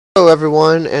Hello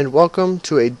everyone, and welcome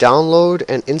to a download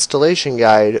and installation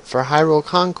guide for Hyrule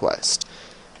Conquest.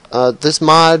 This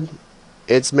mod,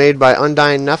 it's made by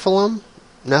UndyingNephalim.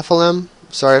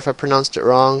 Sorry if I pronounced it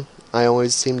wrong. I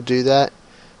always seem to do that.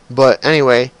 But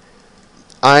anyway,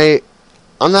 I'm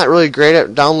not really great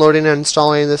at downloading and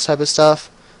installing this type of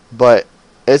stuff, but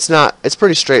it's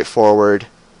pretty straightforward.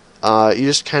 You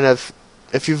just kind of,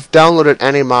 if you've downloaded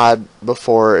any mod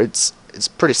before, it's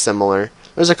pretty similar.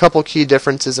 There's a couple key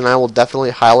differences, and I will definitely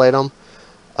highlight them.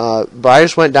 But I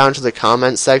just went down to the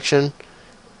comments section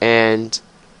and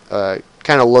kind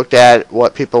of looked at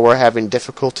what people were having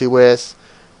difficulty with,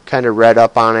 kind of read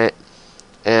up on it,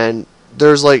 and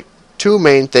there's like two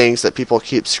main things that people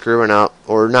keep screwing up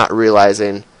or not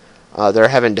realizing they're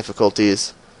having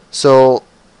difficulties. So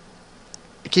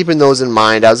keeping those in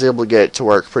mind, I was able to get it to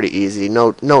work pretty easy,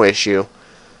 no issue.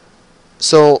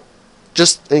 So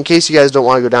just in case you guys don't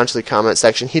want to go down to the comment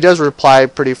section, he does reply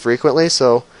pretty frequently,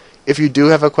 so if you do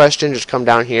have a question, just come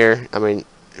down here. I mean,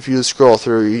 if you scroll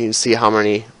through, you can see how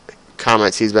many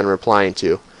comments he's been replying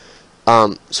to.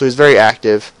 So he's very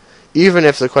active. Even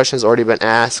if the question has already been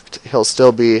asked, he'll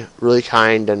still be really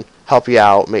kind and help you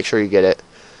out, make sure you get it.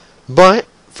 But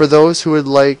for those who would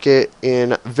like it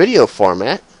in video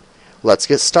format, let's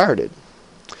get started.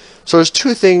 So there's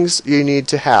two things you need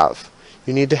to have.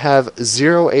 You need to have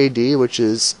 0AD, which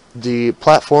is the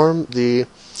platform, the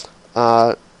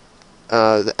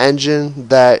engine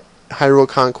that Hyrule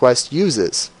Conquest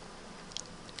uses.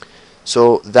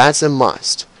 So that's a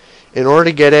must. In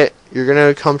order to get it, you're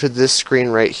going to come to this screen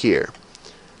right here.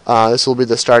 This will be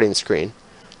the starting screen.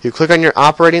 You click on your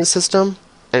operating system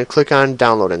and click on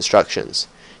download instructions.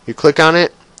 You click on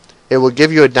it, it will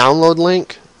give you a download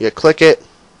link. You click it,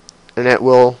 and it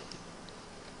will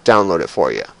download it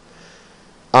for you.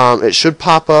 It should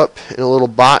pop up in a little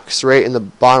box right in the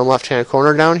bottom left hand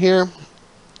corner down here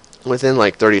within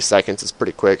like 30 seconds. It's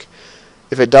pretty quick.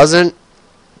 If it doesn't,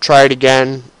 try it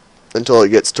again until it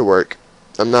gets to work.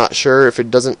 I'm not sure if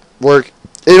it doesn't work.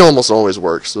 It almost always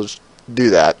works, so just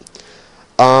do that.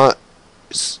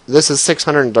 This is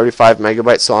 635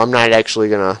 megabytes, so I'm not actually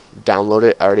going to download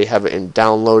it. I already have it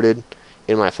downloaded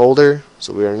in my folder,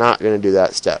 so we are not going to do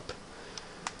that step.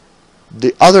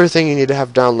 The other thing you need to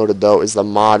have downloaded, though, is the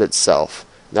mod itself.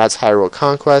 That's Hyrule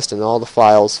Conquest and all the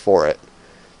files for it.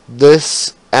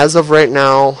 This, as of right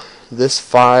now, this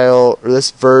file, or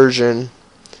this version,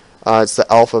 it's the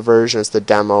alpha version, it's the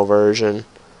demo version.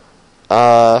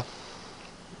 I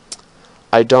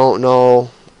don't know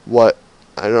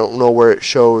where it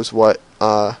shows what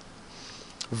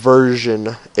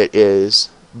version it is,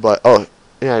 but, oh,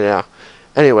 yeah.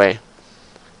 Anyway,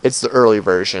 it's the early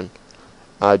version.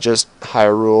 Just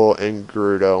Hyrule and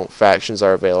Gerudo factions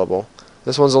are available.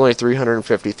 This one's only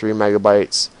 353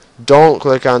 megabytes. Don't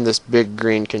click on this big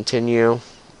green continue.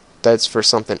 That's for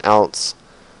something else.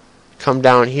 Come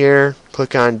down here,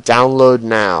 click on download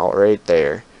now right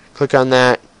there. Click on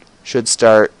that, should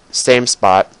start, same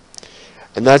spot.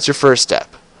 And that's your first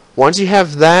step. Once you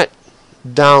have that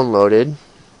downloaded,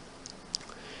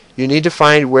 you need to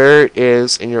find where it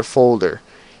is in your folder.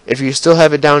 If you still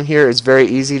have it down here, it's very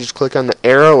easy. Just click on the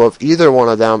arrow of either one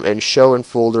of them and show in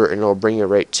folder, and it'll bring you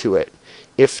right to it.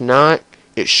 If not,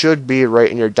 it should be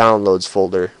right in your downloads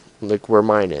folder, like where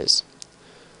mine is.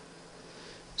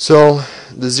 So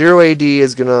the 0AD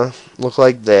is going to look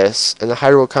like this, and the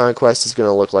Hyrule Conquest is going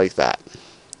to look like that.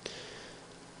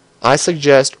 I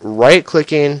suggest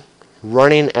right-clicking,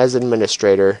 running as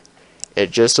administrator.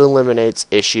 It just eliminates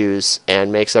issues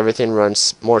and makes everything run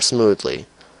more smoothly.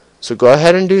 So go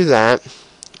ahead and do that,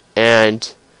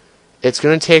 and it's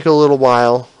going to take a little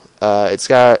while. It's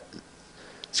going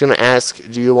to ask,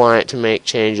 do you want it to make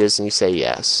changes, and you say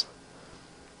yes.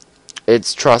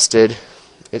 It's trusted.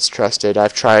 It's trusted.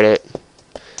 I've tried it.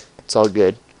 It's all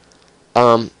good.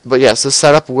 But yes, the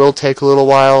setup will take a little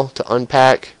while to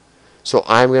unpack, so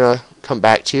I'm going to come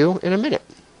back to you in a minute.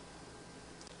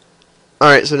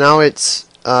 Alright, so now it's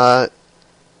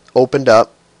opened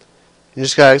up. You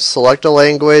just gotta select a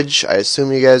language. I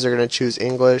assume you guys are gonna choose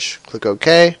English. Click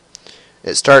OK.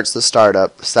 It starts the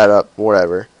startup, setup,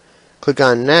 whatever. Click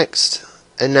on next,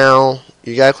 and now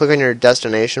you gotta click on your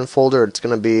destination folder. It's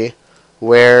gonna be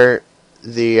where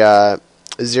the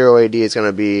 0AD is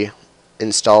gonna be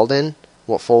installed in.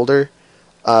 What folder?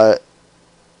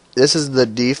 This is the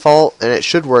default, and it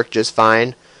should work just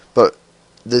fine. But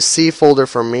the C folder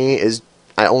for me is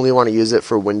I only want to use it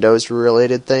for Windows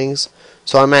related things.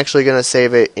 So I'm actually going to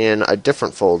save it in a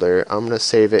different folder. I'm going to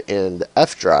save it in the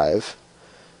F drive,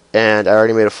 and I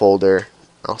already made a folder.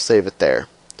 I'll save it there.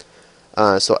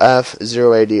 So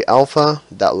F0AD alpha,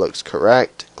 that looks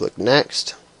correct. Click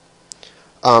next.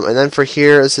 And then for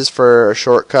here, this is for a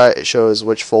shortcut. It shows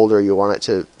which folder you want it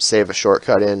to save a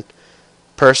shortcut in.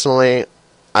 Personally,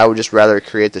 I would just rather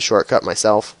create the shortcut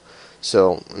myself.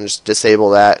 So just disable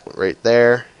that right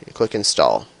there and click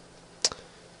install.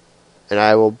 And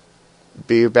I will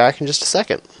be back in just a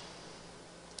second.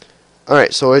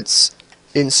 Alright, so it's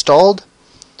installed.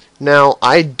 Now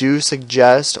I do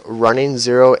suggest running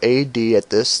 0AD at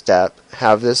this step.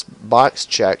 Have this box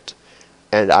checked,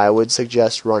 and I would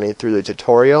suggest running through the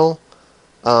tutorial.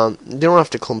 You don't have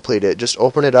to complete it, just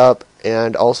open it up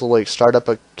and also like start up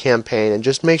a campaign and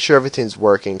just make sure everything's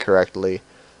working correctly,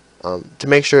 to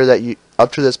make sure that you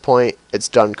up to this point it's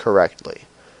done correctly,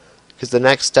 because the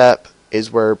next step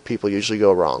is where people usually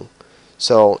go wrong.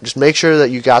 So just make sure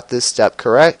that you got this step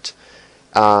correct,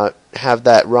 have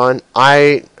that run.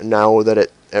 I know that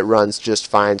it runs just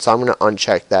fine, so I'm going to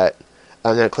uncheck that.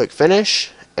 I'm going to click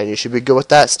finish and you should be good with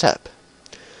that step.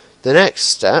 The next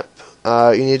step,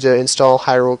 you need to install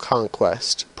Hyrule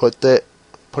Conquest. Put it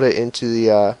into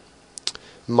the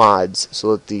mods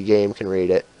so that the game can read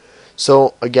it.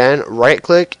 So again, right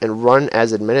click and run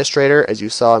as administrator, as you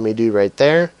saw me do right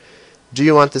there. Do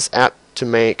you want this app to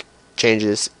make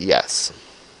changes? Yes.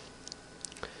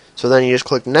 So then you just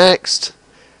click next.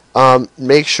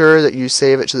 Make sure that you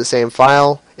save it to the same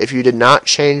file. If you did not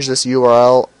change this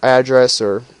URL address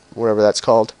or whatever that's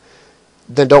called,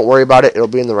 then don't worry about it, it'll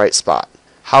be in the right spot.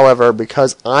 However,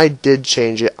 because I did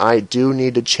change it, I do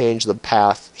need to change the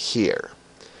path here.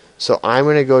 So I'm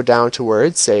going to go down to where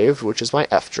it's saved, which is my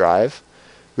F drive.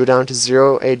 Go down to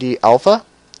 0AD alpha,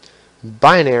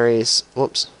 binaries,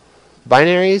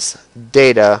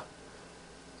 data,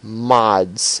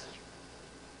 mods,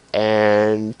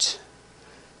 and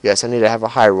yes, I need to have a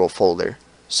Hyrule folder.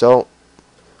 So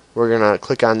we're going to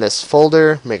click on this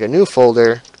folder, make a new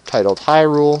folder titled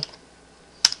Hyrule,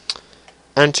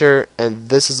 enter, and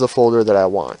this is the folder that I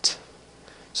want.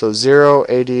 So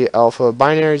 0AD alpha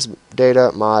binaries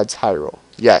data mods Hyrule.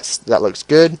 Yes, that looks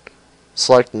good.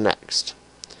 Select next.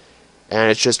 And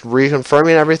it's just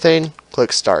reconfirming everything.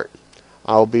 Click start.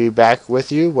 I'll be back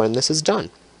with you when this is done.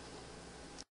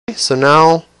 Okay, so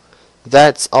now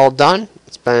that's all done.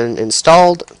 It's been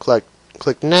installed. Click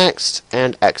next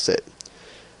and exit.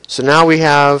 So now we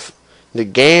have the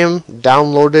game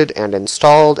downloaded and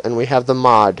installed, and we have the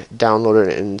mod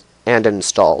downloaded and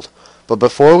installed. But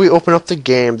before we open up the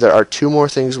game, there are two more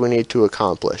things we need to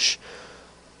accomplish.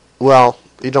 Well,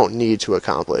 you don't need to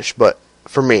accomplish, but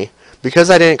for me, because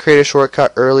I didn't create a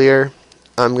shortcut earlier,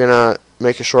 I'm gonna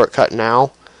make a shortcut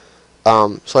now.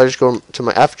 So I just go to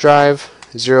my F drive,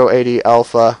 0AD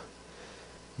alpha,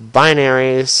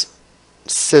 binaries,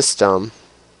 system,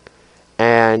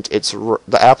 and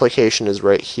the application is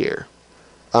right here.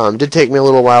 It did take me a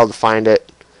little while to find it,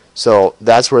 so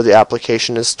that's where the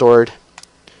application is stored.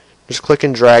 Just click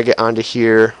and drag it onto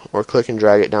here, or click and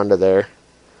drag it down to there.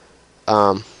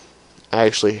 I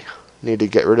actually need to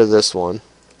get rid of this one.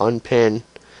 Unpin,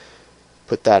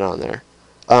 put that on there.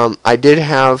 I did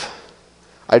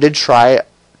try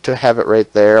to have it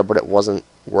right there, but it wasn't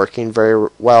working very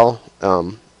well.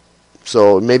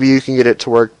 So maybe you can get it to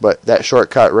work, but that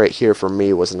shortcut right here for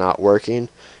me was not working.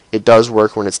 It does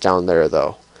work when it's down there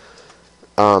though.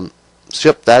 So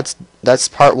yep, that's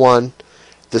part one.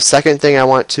 The second thing I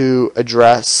want to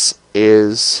address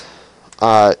is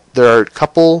there are a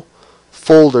couple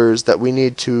folders that we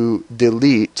need to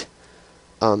delete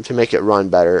to make it run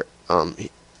better.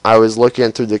 I was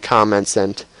looking through the comments,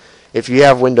 and if you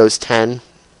have Windows 10,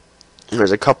 and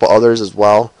there's a couple others as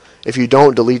well, if you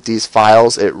don't delete these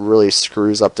files, it really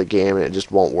screws up the game and it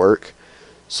just won't work.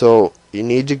 So you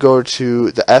need to go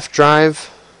to the F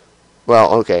drive.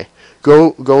 Well, okay,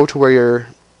 go to where your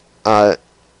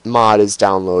mod is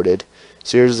downloaded.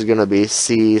 So yours is gonna be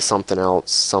C something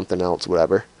else,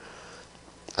 whatever.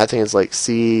 I think it's like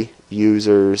C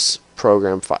users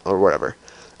program file or whatever.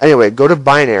 Anyway, go to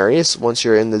binaries once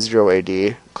you're in the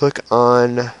 0AD. Click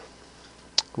on,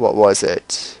 what was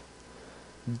it?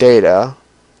 Data,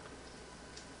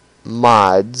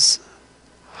 mods,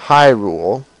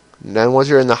 Hyrule. And then once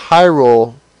you're in the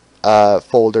Hyrule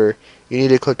folder, you need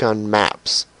to click on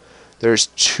maps. There's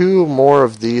two more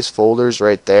of these folders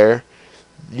right there.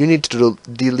 You need to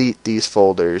delete these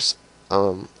folders.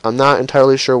 I'm not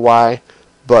entirely sure why,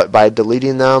 but by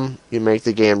deleting them, you make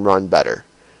the game run better,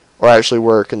 or actually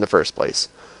work in the first place.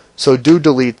 So do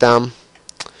delete them,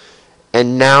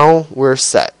 and now we're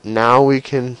set. Now we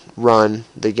can run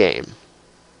the game.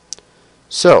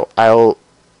 So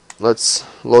let's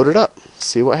load it up,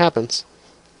 see what happens.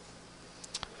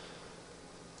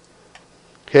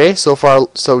 Okay, so far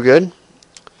so good.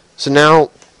 So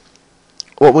now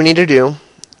what we need to do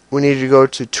we need to go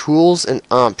to Tools and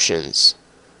Options.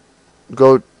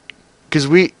 Go, because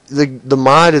the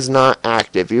mod is not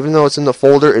active. Even though it's in the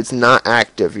folder, it's not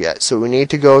active yet. So we need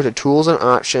to go to Tools and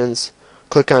Options,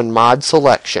 click on Mod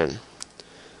Selection,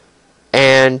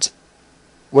 and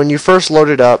when you first load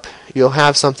it up, you'll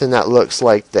have something that looks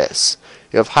like this.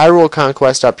 You have Hyrule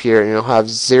Conquest up here, and you'll have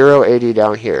 080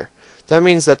 down here. That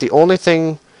means that the only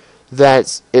thing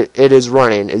that it is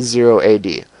running is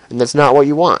 080, and that's not what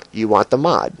you want. You want the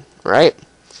mod, right?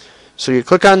 So you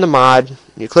click on the mod,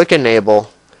 you click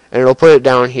Enable, and it'll put it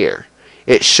down here.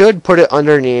 It should put it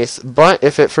underneath, but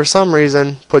if it for some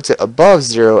reason puts it above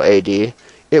 080,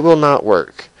 it will not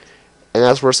work. And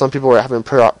that's where some people are having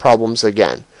problems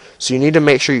again. So you need to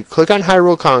make sure you click on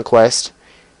Hyrule Conquest,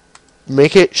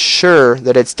 make it sure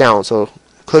that it's down. So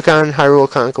click on Hyrule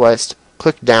Conquest,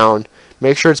 click down,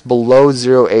 make sure it's below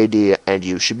 080, and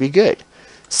you should be good.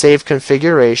 Save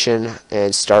configuration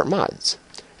and start mods.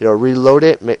 It'll reload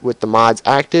it with the mods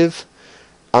active.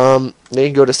 Then you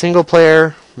can go to single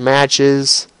player,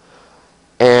 matches,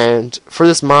 and for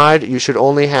this mod you should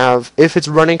only have, if it's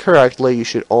running correctly, you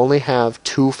should only have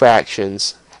 2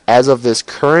 factions as of this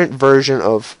current version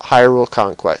of Hyrule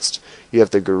Conquest. You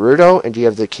have the Gerudo and you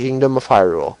have the Kingdom of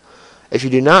Hyrule. If you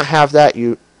do not have that,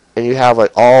 and you have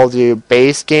like all the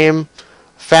base game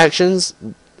factions,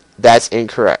 that's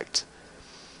incorrect.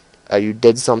 You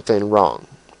did something wrong.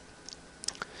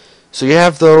 So you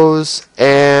have those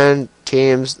and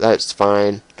teams, that's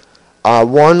fine.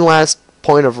 One last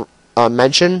point of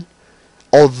mention,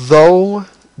 although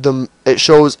it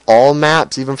shows all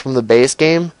maps even from the base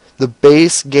game, the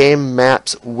base game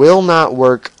maps will not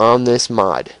work on this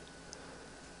mod.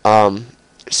 So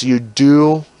you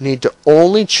do need to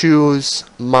only choose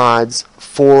mods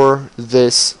for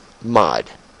this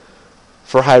mod,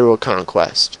 for Hyrule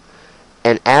Conquest.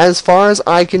 And as far as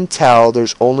I can tell,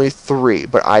 there's only 3,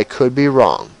 but I could be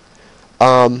wrong.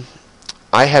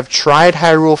 I have tried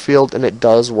Hyrule Field and it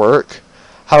does work.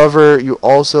 However, you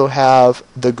also have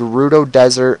the Gerudo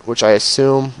Desert, which I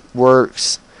assume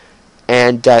works,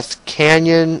 and Death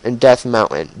Canyon and Death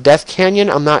Mountain. Death Canyon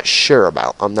I'm not sure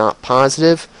about. I'm not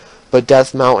positive, but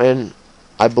Death Mountain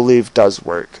I believe does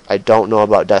work. I don't know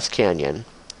about Death Canyon.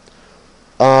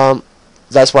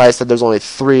 That's why I said there's only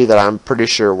 3 that I'm pretty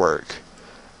sure work.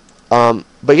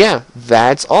 But yeah,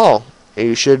 that's all.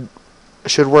 You should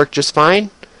work just fine.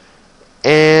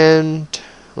 And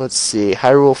let's see,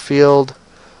 Hyrule Field.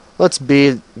 Let's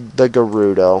be the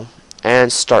Gerudo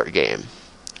and start game,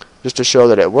 just to show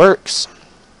that it works.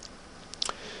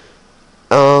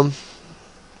 But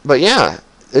yeah,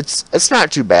 it's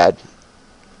not too bad.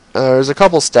 There's a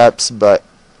couple steps, but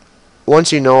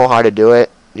once you know how to do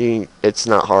it, it's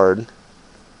not hard.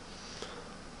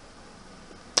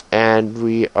 And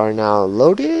we are now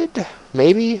loaded.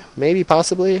 Maybe,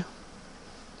 possibly.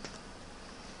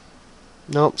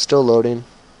 Nope, still loading.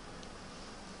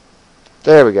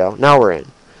 There we go. Now we're in.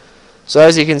 So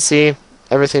as you can see,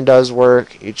 everything does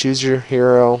work. You choose your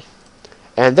hero,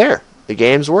 and there, the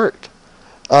game's worked.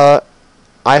 I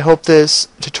hope this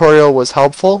tutorial was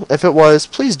helpful. If it was,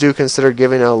 please do consider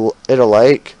giving it a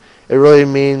like. It really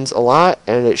means a lot,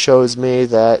 and it shows me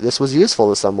that this was useful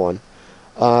to someone.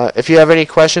 If you have any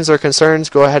questions or concerns,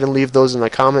 go ahead and leave those in the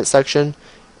comment section,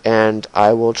 and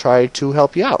I will try to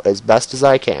help you out as best as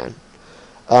I can.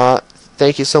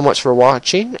 Thank you so much for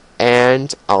watching,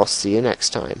 and I'll see you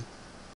next time.